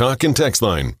Bank talk and text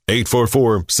line,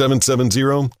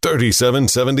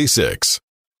 844-770-3776.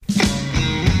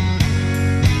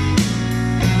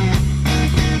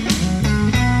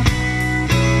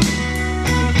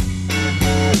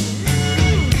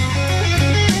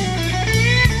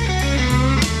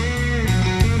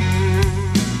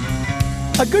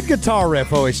 A good guitar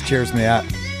riff always cheers me up.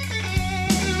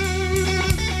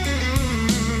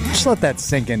 Just let that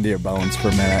sink into your bones for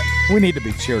a minute. We need to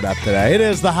be cheered up today. It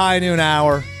is the High Noon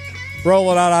Hour.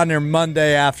 Rolling out on your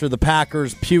Monday after the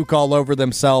Packers puke all over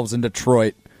themselves in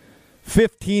Detroit.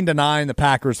 15-9, the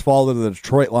Packers fall to the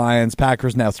Detroit Lions.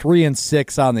 Packers now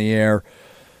 3-6 on the year.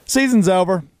 Season's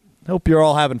over. Hope you're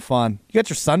all having fun. You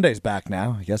got your Sundays back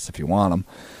now, I guess, if you want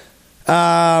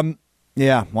them.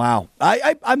 Yeah, wow.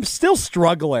 I'm still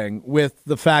struggling with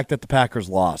the fact that the Packers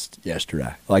lost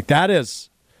yesterday. Like, that is...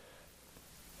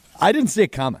 I didn't see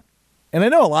it coming. And I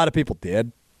know a lot of people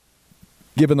did,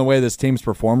 given the way this team's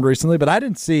performed recently, but I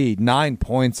didn't see 9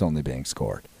 points only being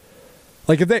scored.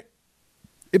 Like, if they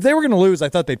were going to lose, I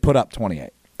thought they'd put up 28,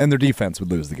 and their defense would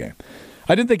lose the game.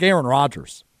 I didn't think Aaron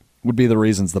Rodgers would be the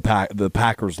reasons the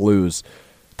Packers lose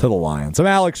to the Lions. I'm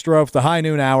Alex Strouf, the High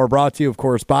Noon Hour, brought to you, of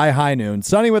course, by High Noon.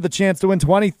 Sunny with a chance to win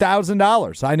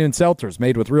 $20,000. High Noon Seltzers,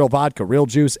 made with real vodka, real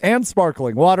juice, and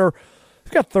sparkling water.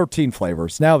 We've got 13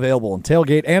 flavors, now available in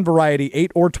tailgate and variety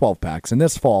 8 or 12 packs. And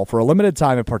this fall, for a limited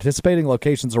time at participating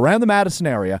locations around the Madison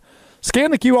area, scan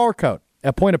the QR code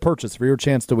at point of purchase for your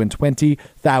chance to win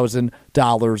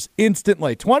 $20,000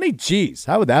 instantly. 20 G's.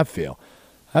 How would that feel?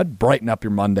 That'd brighten up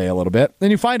your Monday a little bit. Then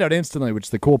you find out instantly, which is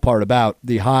the cool part about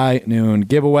the High Noon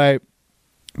giveaway.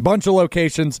 A bunch of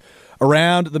locations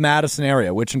around the Madison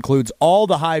area, which includes all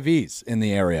the Hy-Vees in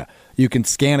the area. You can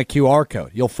scan a QR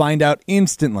code. You'll find out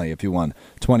instantly if you won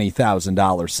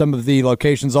 $20,000. Some of the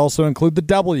locations also include the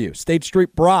W, State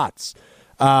Street Brats,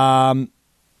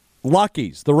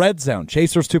 Lucky's, the Red Zone,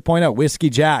 Chasers 2.0, Whiskey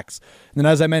Jacks. And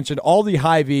then, as I mentioned, all the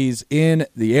Hy-Vees in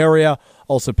the area.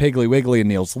 Also Piggly Wiggly and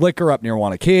Neil's Liquor up near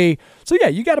Wanakee. So, yeah,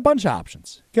 you got a bunch of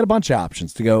options. You got a bunch of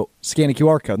options to go scan a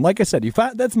QR code. And like I said,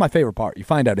 that's my favorite part. You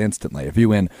find out instantly if you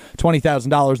win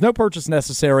 $20,000. No purchase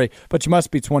necessary, but you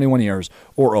must be 21 years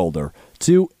or older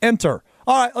to enter.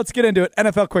 All right, let's get into it.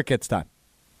 NFL Quick Hits time.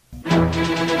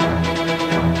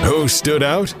 Who stood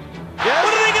out? What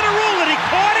are they going to rule it? He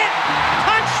caught it?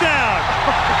 Touchdown!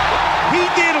 He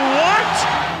did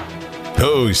what?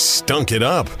 Who stunk it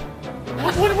up?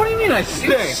 What do you mean I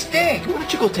stink? Why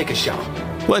don't you go take a shower?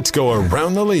 Let's go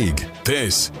around the league.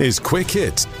 This is Quick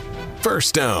Hits.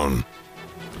 First down.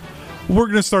 We're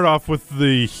going to start off with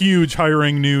the huge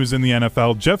hiring news in the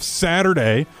NFL. Jeff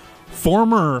Saturday,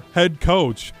 former head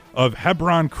coach of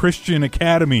Hebron Christian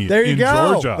Academy in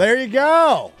Georgia. There you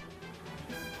go.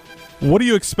 What do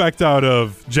you expect out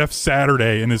of Jeff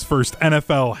Saturday in his first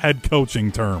NFL head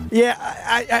coaching term? Yeah,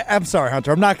 I'm sorry,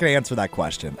 Hunter. I'm not going to answer that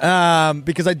question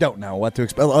because I don't know what to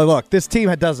expect. Look, this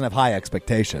team doesn't have high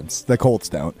expectations. The Colts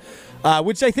don't,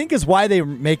 which I think is why they're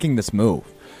making this move.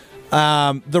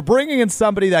 They're bringing in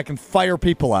somebody that can fire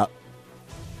people up,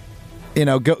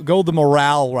 go the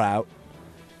morale route,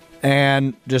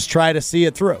 and just try to see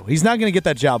it through. He's not going to get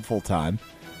that job full time.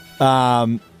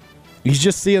 He's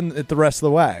just seeing it the rest of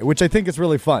the way, which I think is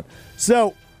really fun.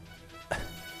 So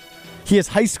he has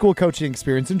high school coaching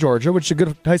experience in Georgia, which is a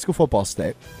good high school football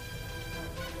state.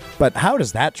 But how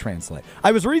does that translate?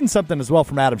 I was reading something as well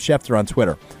from Adam Schefter on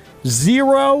Twitter.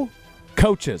 0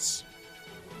 coaches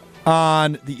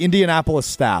on the Indianapolis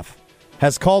staff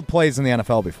has called plays in the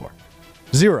NFL before.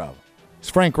 0.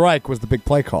 Frank Reich was the big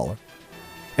play caller,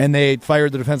 and they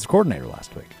fired the defensive coordinator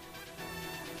last week.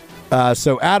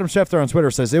 So Adam Schefter on Twitter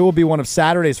says it will be one of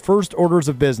Saturday's first orders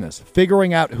of business,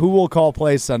 figuring out who will call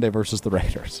plays Sunday versus the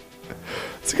Raiders.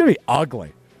 It's going to be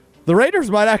ugly. The Raiders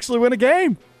might actually win a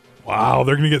game. Wow,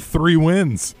 they're going to get 3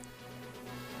 wins.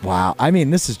 Wow, I mean,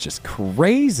 this is just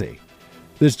crazy.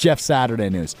 This Jeff Saturday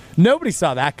news. Nobody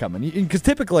saw that coming because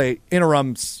typically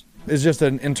interims is just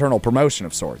an internal promotion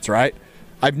of sorts, right?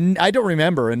 I don't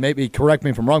remember, and maybe correct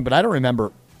me if I'm wrong, but I don't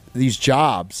remember these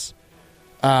jobs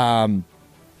going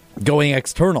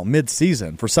external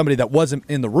mid-season for somebody that wasn't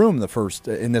in the room the first,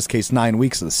 in this case, 9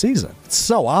 weeks of the season. It's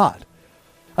so odd.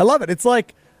 I love it. It's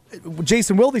like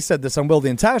Jason Wilde said this on Wilde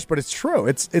and Tausch, but it's true.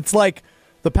 It's like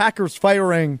the Packers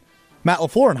firing Matt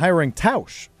LaFleur and hiring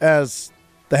Tausch as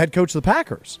the head coach of the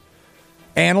Packers.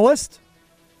 Analyst,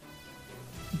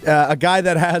 a guy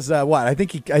that has I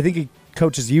think he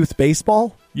coaches youth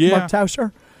baseball. Yeah, Mark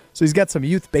Tauscher. So he's got some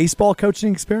youth baseball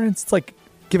coaching experience. It's like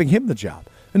giving him the job.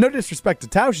 And no disrespect to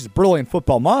Tausch, he's a brilliant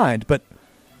football mind, but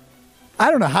I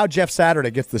don't know how Jeff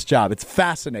Saturday gets this job. It's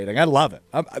fascinating. I love it.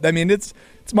 I mean, it's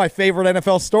my favorite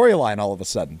NFL storyline all of a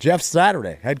sudden. Jeff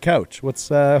Saturday, head coach. What's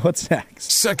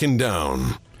next? Second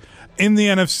down. In the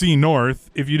NFC North,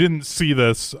 if you didn't see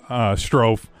this,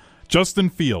 Strouf, Justin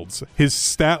Fields, his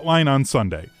stat line on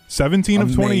Sunday, 17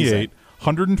 of 28,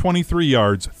 123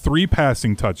 yards, 3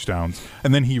 passing touchdowns,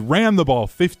 and then he ran the ball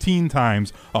 15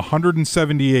 times,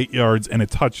 178 yards, and a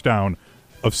touchdown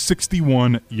of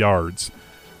 61 yards.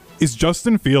 Is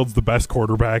Justin Fields the best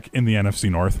quarterback in the NFC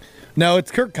North? No,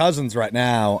 it's Kirk Cousins right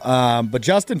now. But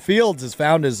Justin Fields has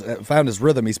found his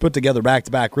rhythm. He's put together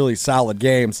back-to-back really solid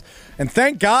games. And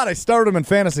thank God I started him in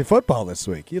fantasy football this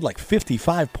week. He had like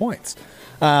 55 points.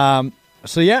 Fired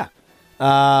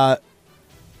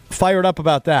up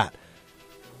about that.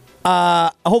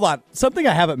 Hold on. Something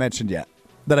I haven't mentioned yet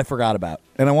that I forgot about,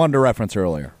 and I wanted to reference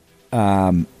earlier.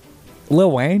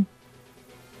 Lil Wayne,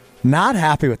 not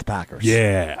happy with the Packers.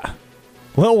 Yeah.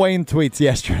 Lil Wayne tweets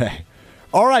yesterday,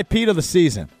 RIP to the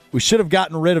season. We should have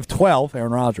gotten rid of 12,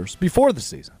 Aaron Rodgers, before the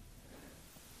season.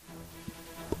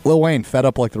 Lil Wayne fed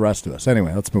up like the rest of us.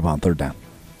 Anyway, let's move on. Third down.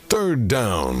 Third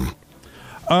down.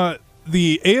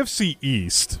 The AFC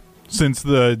East, since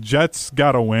the Jets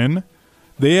got a win,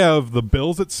 they have the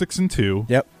Bills at 6-2.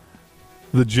 Yep.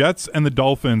 The Jets and the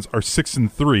Dolphins are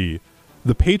 6-3.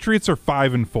 The Patriots are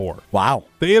 5-4. Wow.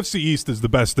 The AFC East is the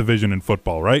best division in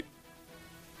football, right?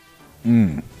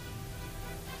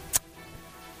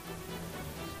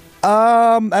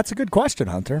 That's a good question,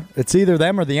 Hunter. It's either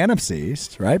them or the NFC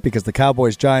East, right? Because the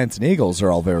Cowboys, Giants, and Eagles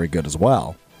are all very good as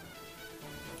well.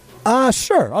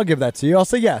 Sure, I'll give that to you. I'll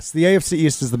say yes, the AFC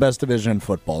East is the best division in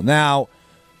football. Now,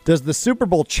 does the Super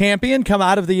Bowl champion come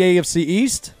out of the AFC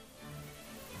East?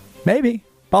 Maybe.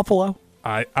 Buffalo.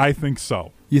 I think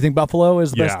so. You think Buffalo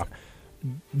is the Yeah. best?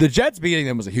 The Jets beating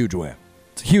them was a huge win.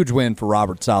 It's a huge win for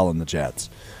Robert Saleh and the Jets.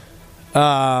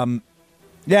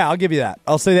 Yeah, I'll give you that.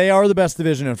 I'll say they are the best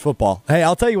division in football. Hey,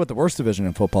 I'll tell you what the worst division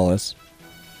in football is.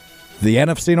 The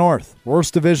NFC North.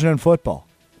 Worst division in football.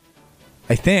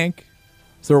 I think.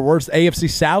 Is there a worst? AFC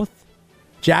South?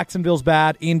 Jacksonville's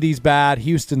bad. Indy's bad.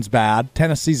 Houston's bad.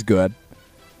 Tennessee's good.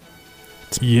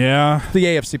 Yeah. The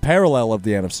AFC parallel of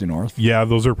the NFC North. Yeah,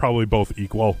 those are probably both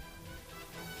equal.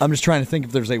 I'm just trying to think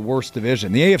if there's a worse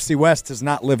division. The AFC West has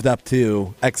not lived up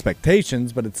to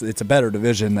expectations, but it's a better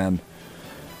division than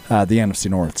the NFC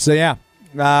North. So, yeah.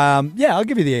 I'll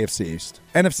give you the AFC East.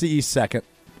 NFC East second.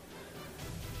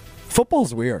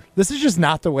 Football's weird. This is just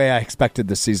not the way I expected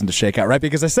this season to shake out, right?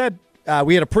 Because I said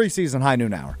we had a preseason high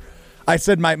noon hour. I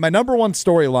said my number one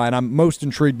storyline I'm most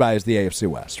intrigued by is the AFC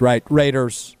West, right?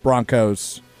 Raiders,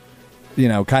 Broncos,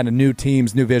 kind of new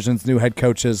teams, new visions, new head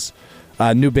coaches,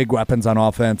 new big weapons on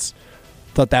offense.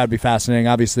 Thought that would be fascinating.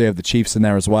 Obviously, they have the Chiefs in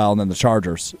there as well, and then the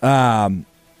Chargers.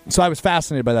 So I was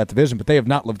fascinated by that division, but they have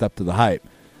not lived up to the hype.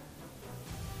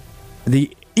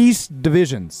 The East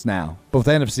divisions now, both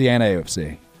NFC and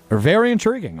AFC, are very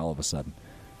intriguing all of a sudden.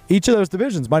 Each of those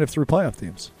divisions might have 3 playoff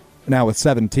teams. Now with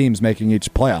 7 teams making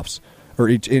each playoffs, or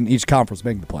each conference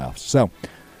making the playoffs. So,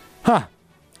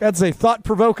 that's a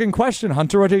thought-provoking question,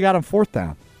 Hunter. What do you got on fourth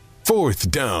down? Fourth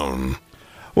down.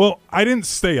 Well, I didn't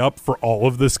stay up for all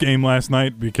of this game last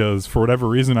night because for whatever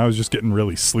reason I was just getting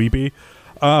really sleepy.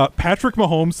 Patrick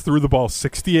Mahomes threw the ball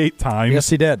 68 times. Yes,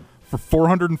 he did. For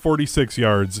 446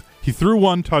 yards. He threw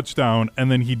 1 touchdown,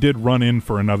 and then he did run in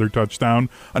for another touchdown.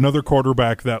 Another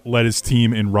quarterback that led his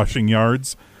team in rushing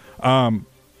yards.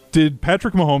 Did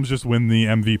Patrick Mahomes just win the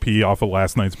MVP off of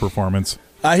last night's performance?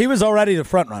 He was already the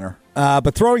front runner,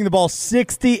 but throwing the ball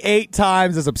 68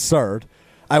 times is absurd.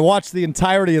 I watched the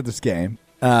entirety of this game.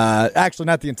 Actually,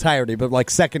 not the entirety, but like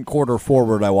second quarter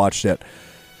forward, I watched it.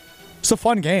 It's a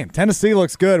fun game. Tennessee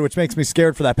looks good, which makes me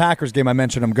scared for that Packers game I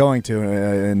mentioned I'm going to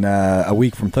in a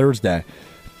week from Thursday.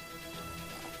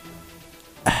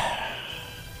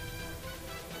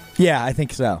 Yeah, I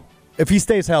think so. If he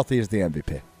stays healthy, he's the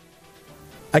MVP.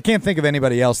 I can't think of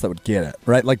anybody else that would get it,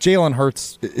 right? Like Jalen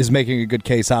Hurts is making a good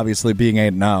case, obviously, being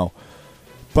 8-0.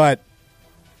 But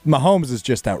Mahomes is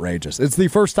just outrageous. It's the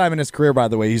first time in his career, by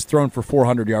the way, he's thrown for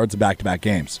 400 yards in back-to-back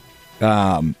games.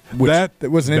 Which that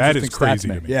was an that interesting is crazy stat to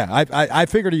me. to me. Yeah, I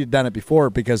figured he'd done it before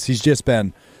because he's just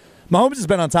been Mahomes has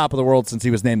been on top of the world since he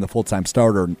was named the full-time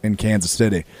starter in Kansas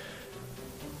City.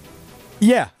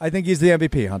 Yeah, I think he's the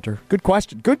MVP, Hunter. Good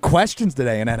question. Good questions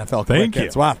today in NFL. Thank you.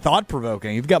 Wow,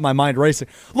 thought-provoking. You've got my mind racing.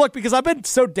 Look, because I've been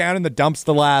so down in the dumps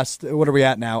the last, what are we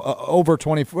at now? About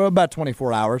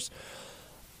 24 hours.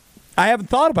 I haven't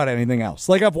thought about anything else.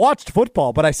 Like, I've watched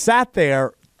football, but I sat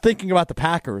there thinking about the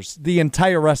Packers the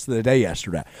entire rest of the day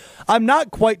yesterday. I'm not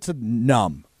quite to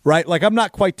numb, right? Like, I'm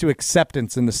not quite to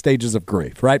acceptance in the stages of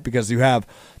grief, right? Because you have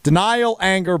denial,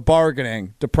 anger,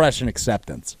 bargaining, depression,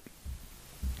 acceptance.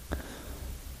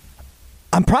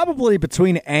 I'm probably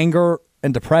between anger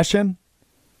and depression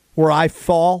where I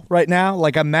fall right now.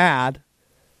 Like, I'm mad,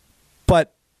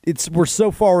 but we're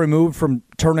so far removed from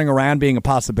turning around being a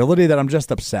possibility that I'm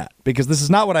just upset because this is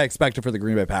not what I expected for the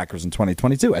Green Bay Packers in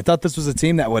 2022. I thought this was a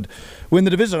team that would win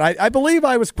the division. I believe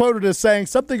I was quoted as saying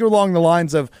something along the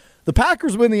lines of the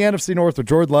Packers win the NFC North with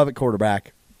Jordan Love at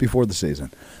quarterback before the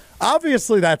season.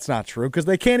 Obviously, that's not true because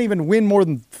they can't even win more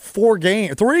than 3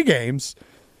 games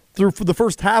through the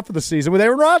first half of the season with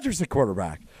Aaron Rodgers at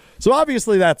quarterback. So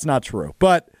obviously that's not true.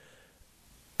 But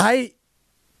I'm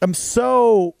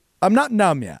not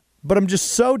numb yet, but I'm just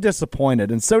so disappointed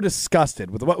and so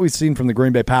disgusted with what we've seen from the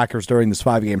Green Bay Packers during this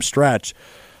 5-game stretch.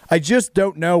 I just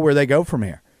don't know where they go from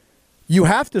here. You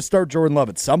have to start Jordan Love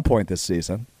at some point this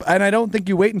season, and I don't think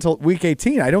you wait until week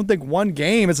 18. I don't think 1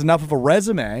 game is enough of a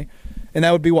resume. And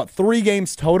that would be, 3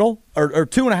 games total? Or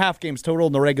 2.5 games total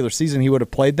in the regular season he would have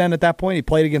played then at that point. He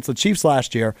played against the Chiefs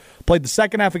last year, played the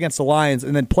second half against the Lions,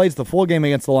 and then plays the full game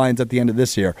against the Lions at the end of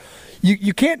this year.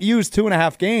 You can't use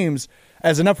 2.5 games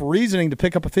as enough reasoning to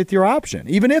pick up a 5th-year option,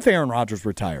 even if Aaron Rodgers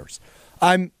retires.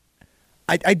 I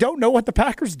don't know what the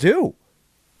Packers do.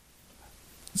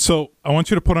 So I want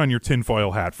you to put on your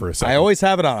tinfoil hat for a second. I always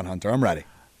have it on, Hunter. I'm ready.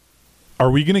 Are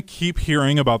we going to keep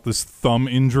hearing about this thumb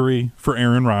injury for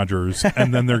Aaron Rodgers,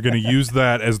 and then they're going to use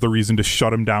that as the reason to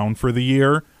shut him down for the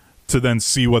year to then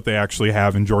see what they actually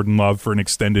have in Jordan Love for an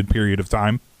extended period of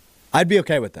time? I'd be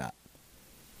okay with that.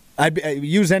 I'd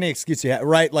use any excuse you have,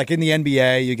 right? Like in the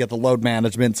NBA, you get the load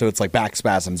management, so it's like back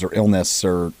spasms or illness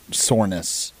or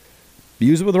soreness.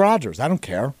 Use it with Rodgers. I don't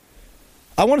care.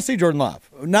 I want to see Jordan Love.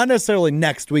 Not necessarily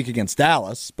next week against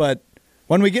Dallas, but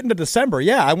when we get into December,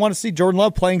 yeah, I want to see Jordan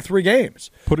Love playing 3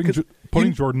 games.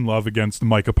 Putting Jordan Love against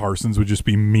Micah Parsons would just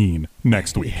be mean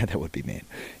next week. Yeah, that would be mean.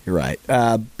 You're right.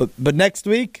 But next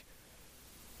week,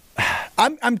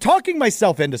 I'm talking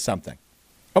myself into something.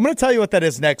 I'm going to tell you what that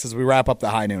is next as we wrap up the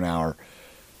high noon hour.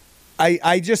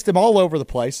 I just am all over the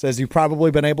place, as you've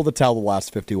probably been able to tell the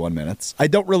last 51 minutes. I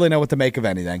don't really know what to make of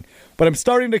anything, but I'm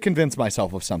starting to convince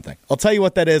myself of something. I'll tell you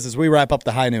what that is as we wrap up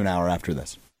the high noon hour after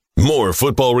this. More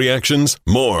football reactions,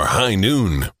 more High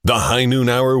Noon. The High Noon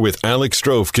Hour with Alex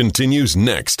Strouf continues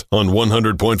next on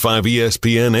 100.5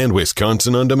 ESPN and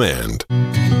Wisconsin On Demand.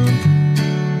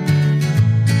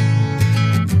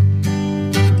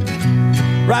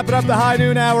 Wrapping up the High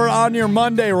Noon Hour on your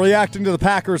Monday, reacting to the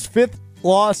Packers' 5th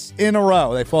loss in a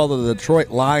row. They fall to the Detroit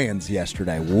Lions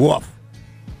yesterday. Woof.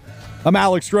 I'm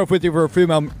Alex Strouf with you for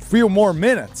a few more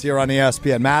minutes here on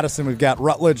ESPN Madison. We've got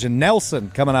Rutledge and Nelson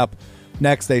coming up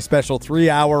next, a special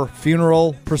 3-hour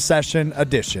funeral procession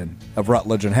edition of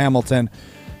Rutledge and Hamilton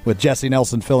with Jesse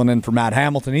Nelson filling in for Matt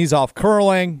Hamilton. He's off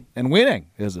curling and winning,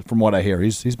 from what I hear.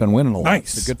 He's been winning a lot.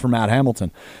 Nice. So good for Matt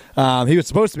Hamilton. He was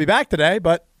supposed to be back today,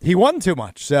 but he won too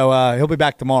much, so he'll be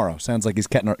back tomorrow. Sounds like he's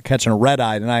catching a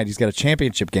red-eye tonight. He's got a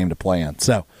championship game to play in.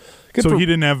 So he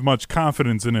didn't have much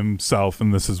confidence in himself,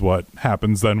 and this is what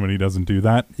happens then when he doesn't do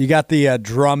that. You got the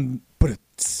drum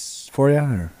for you?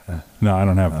 Or, no, I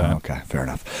don't have that. Okay, fair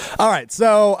enough. All right,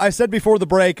 so I said before the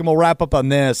break, and we'll wrap up on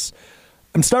this,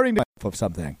 I'm starting to of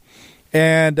something.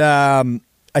 And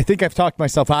I think I've talked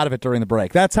myself out of it during the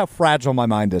break. That's how fragile my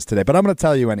mind is today, but I'm going to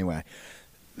tell you anyway.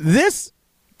 This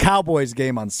Cowboys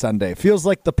game on Sunday feels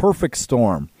like the perfect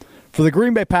storm for the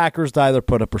Green Bay Packers to either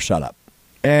put up or shut up.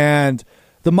 And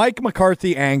the Mike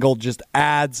McCarthy angle just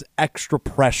adds extra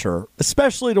pressure,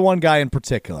 especially to one guy in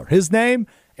particular. His name,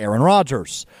 Aaron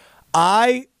Rodgers.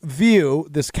 I view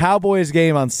this Cowboys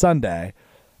game on Sunday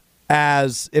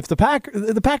as if the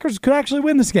Packers could actually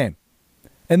win this game.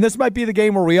 And this might be the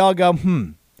game where we all go,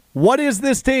 what is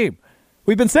this team?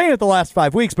 We've been saying it the last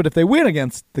 5 weeks, but if they win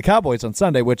against the Cowboys on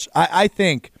Sunday, which I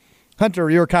think, Hunter,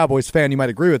 you're a Cowboys fan, you might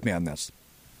agree with me on this.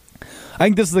 I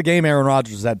think this is the game Aaron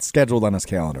Rodgers had scheduled on his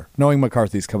calendar, knowing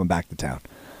McCarthy's coming back to town.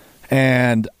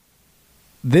 And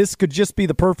this could just be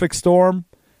the perfect storm.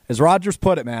 As Rodgers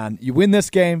put it, man, you win this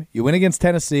game, you win against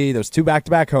Tennessee, those 2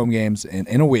 back-to-back home games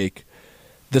in a week,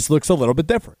 this looks a little bit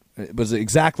different. It was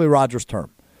exactly Rodgers'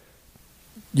 term.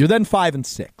 You're then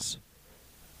 5-6.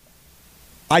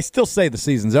 I still say the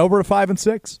season's over at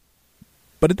 5-6,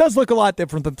 but it does look a lot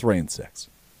different than 3-6.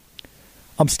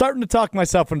 I'm starting to talk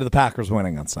myself into the Packers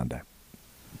winning on Sunday.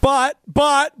 But,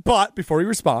 before you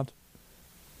respond,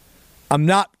 I'm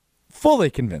not fully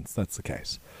convinced that's the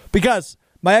case. Because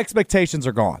my expectations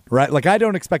are gone, right? Like, I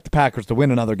don't expect the Packers to win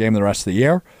another game the rest of the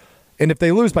year. And if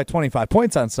they lose by 25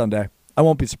 points on Sunday, I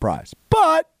won't be surprised.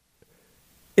 But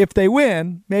if they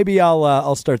win, maybe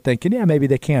I'll start thinking, yeah, maybe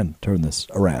they can turn this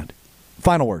around.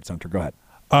 Final words, Hunter. Go ahead.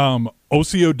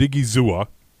 Osio Digizua,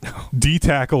 D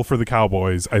tackle for the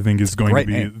Cowboys, I think is going to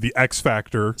be name. the X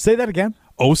factor. Say that again.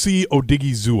 Osi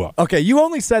Odigizua. Okay, you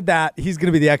only said that he's going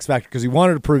to be the X factor because you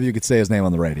wanted to prove you could say his name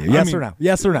on the radio. Yes or no?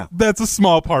 Yes or no? That's a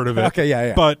small part of it. Okay,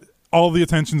 yeah. But all the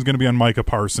attention is going to be on Micah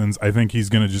Parsons. I think he's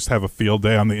going to just have a field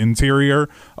day on the interior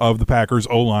of the Packers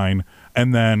O-line.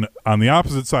 And then on the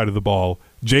opposite side of the ball,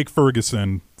 Jake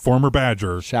Ferguson, former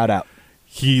Badger. Shout out.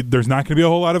 There's not going to be a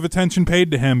whole lot of attention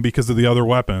paid to him because of the other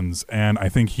weapons, and I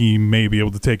think he may be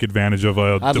able to take advantage of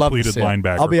a depleted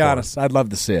linebacker. I'll be honest, I'd love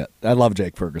to see it. I love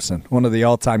Jake Ferguson, one of the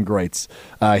all-time greats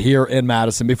here in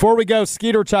Madison. Before we go,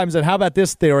 Skeeter chimes in. How about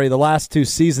this theory? The last 2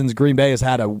 seasons, Green Bay has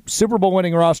had a Super Bowl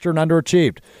winning roster and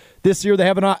underachieved. This year, they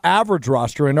have an average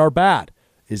roster and are bad.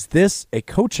 Is this a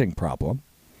coaching problem?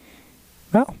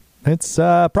 Well, it's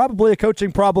probably a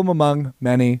coaching problem among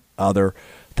many other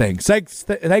things.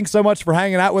 Thanks so much for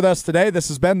hanging out with us today. This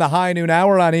has been the High Noon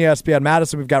Hour on ESPN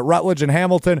Madison. We've got Rutledge and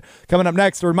Hamilton coming up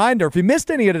next. A reminder, if you missed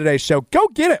any of today's show, go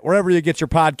get it wherever you get your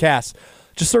podcasts.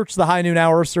 Just search the High Noon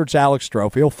Hour, search Alex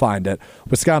Strouf. You'll find it.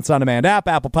 Wisconsin On Demand app,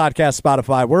 Apple Podcasts,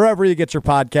 Spotify, wherever you get your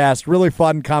podcast. Really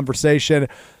fun conversation.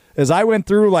 As I went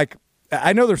through,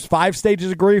 I know there's 5 stages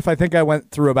of grief. I think I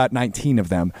went through about 19 of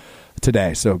them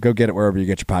today. So go get it wherever you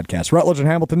get your podcast. Rutledge and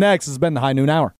Hamilton next. This has been the High Noon Hour.